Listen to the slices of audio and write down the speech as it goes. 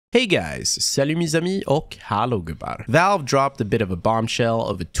Hey guys, salut mes amis och hallå gubbar. Valve dropped a bit of a bombshell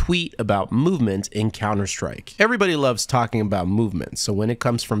of a tweet about movement in Counter-Strike. Everybody loves talking about movement, so when it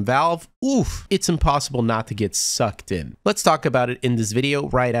comes from Valve, oof, it's impossible not to get sucked in. Let's talk about it in this video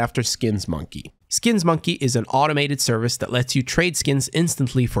right after Skins Monkey. Skins Monkey is an automated service that lets you trade skins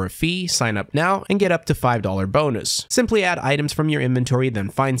instantly for a fee, sign up now, and get up to $5 bonus. Simply add items from your inventory, then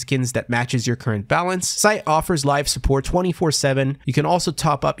find skins that matches your current balance. Site offers live support 24/7. You can also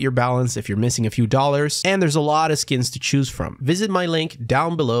top up your balance if you're missing a few dollars, and there's a lot of skins to choose from. Visit my link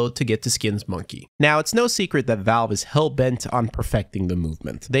down below to get to Skins Monkey. Now, it's no secret that Valve is hell-bent on perfecting the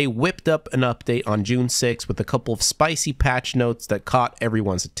movement. They whipped up an update on June 6 with a couple of spicy patch notes that caught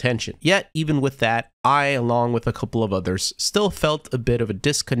everyone's attention. Yet, even with that, I, along with a couple of others, still felt a bit of a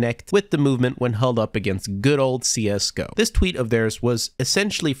disconnect with the movement when held up against good old CSGO. This tweet of theirs was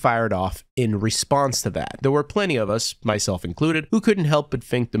essentially fired off in response to that. There were plenty of us, myself included, who couldn't help but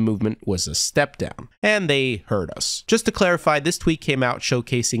think the movement was a step down, and they heard us. Just to clarify, this tweet came out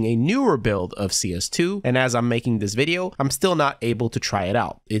showcasing a newer build of CS2, and as I'm making this video, I'm still not able to try it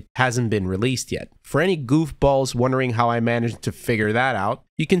out. It hasn't been released yet. For any goofballs wondering how I managed to figure that out,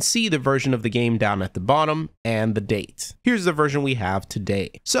 you can see the version of the game down at the bottom and the date. Here's the version we have today.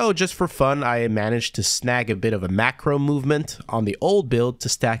 So just for fun, I managed to snag a bit of a macro movement on the old build to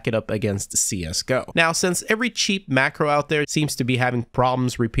stack it up against CSGO. Now, since every cheap macro out there seems to be having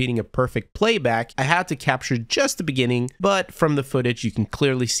problems repeating a perfect playback, I had to capture just the beginning, but from the footage you can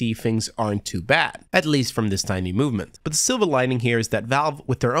clearly see things aren't too bad, at least from this tiny movement. But the silver lining here is that Valve,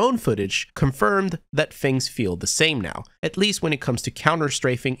 with their own footage, confirmed that things feel the same now, at least when it comes to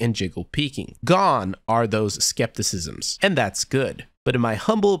counter-strafing and jiggle peeking. Gone are those skepticisms, and that's good. But in my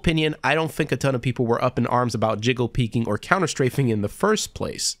humble opinion, I don't think a ton of people were up in arms about jiggle peeking or counter-strafing in the first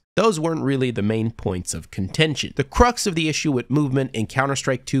place. Those weren't really the main points of contention. The crux of the issue with movement in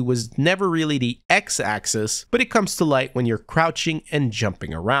Counter-Strike 2 was never really the X-axis, but it comes to light when you're crouching and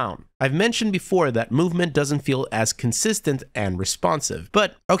jumping around. I've mentioned before that movement doesn't feel as consistent and responsive,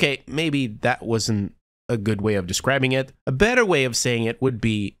 but okay, maybe that wasn't a good way of describing it. A better way of saying it would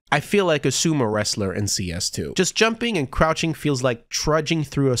be, I feel like a sumo wrestler in CS2. Just jumping and crouching feels like trudging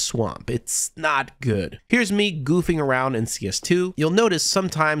through a swamp. It's not good. Here's me goofing around in CS2. You'll notice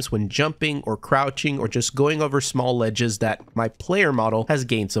sometimes when jumping or crouching or just going over small ledges that my player model has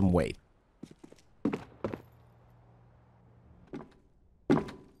gained some weight.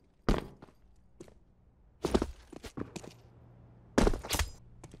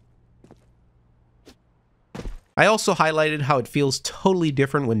 I also highlighted how it feels totally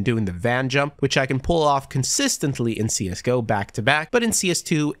different when doing the van jump, which I can pull off consistently in CSGO back to back, but in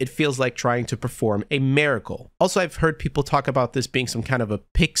CS2 it feels like trying to perform a miracle. Also, I've heard people talk about this being some kind of a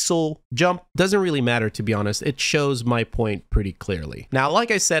pixel jump. Doesn't really matter, to be honest. It shows my point pretty clearly. Now,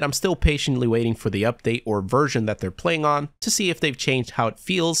 like I said, I'm still patiently waiting for the update or version that they're playing on to see if they've changed how it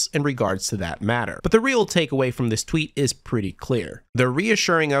feels in regards to that matter. But the real takeaway from this tweet is pretty clear. They're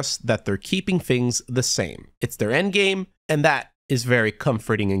reassuring us that they're keeping things the same. It's their end game, and that is very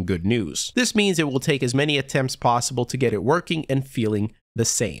comforting and good news. This means it will take as many attempts possible to get it working and feeling the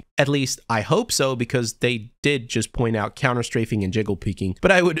same. At least I hope so, because they did just point out counter-strafing and jiggle peeking,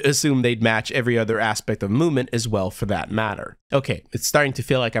 but I would assume they'd match every other aspect of movement as well for that matter. Okay, it's starting to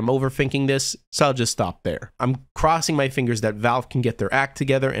feel like I'm overthinking this, so I'll just stop there. I'm crossing my fingers that Valve can get their act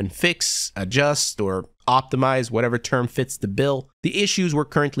together and fix, adjust, or optimize, whatever term fits the bill, the issues we're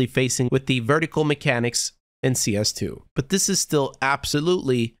currently facing with the vertical mechanics in CS2. But this is still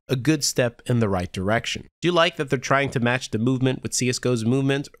absolutely a good step in the right direction. Do you like that they're trying to match the movement with CSGO's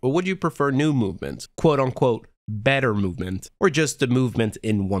movement, or would you prefer new movement, quote unquote better movement, or just the movement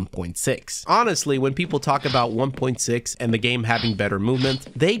in 1.6? Honestly, when people talk about 1.6 and the game having better movement,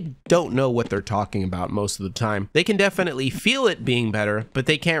 they don't know what they're talking about most of the time. They can definitely feel it being better, but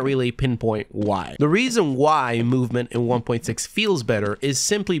they can't really pinpoint why. The reason why movement in 1.6 feels better is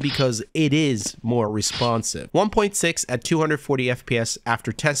simply because it is more responsive. 1.6 at 240 FPS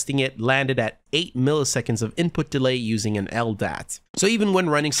after testing it landed at 8 milliseconds of input delay using an LDAT. So even when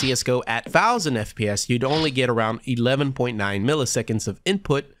running CSGO at 1000 FPS, you'd only get around 11.9 milliseconds of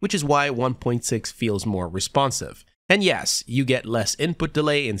input, which is why 1.6 feels more responsive. And yes, you get less input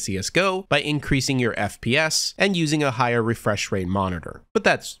delay in CSGO by increasing your FPS and using a higher refresh rate monitor. But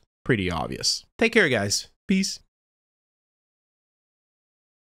that's pretty obvious. Take care, guys. Peace.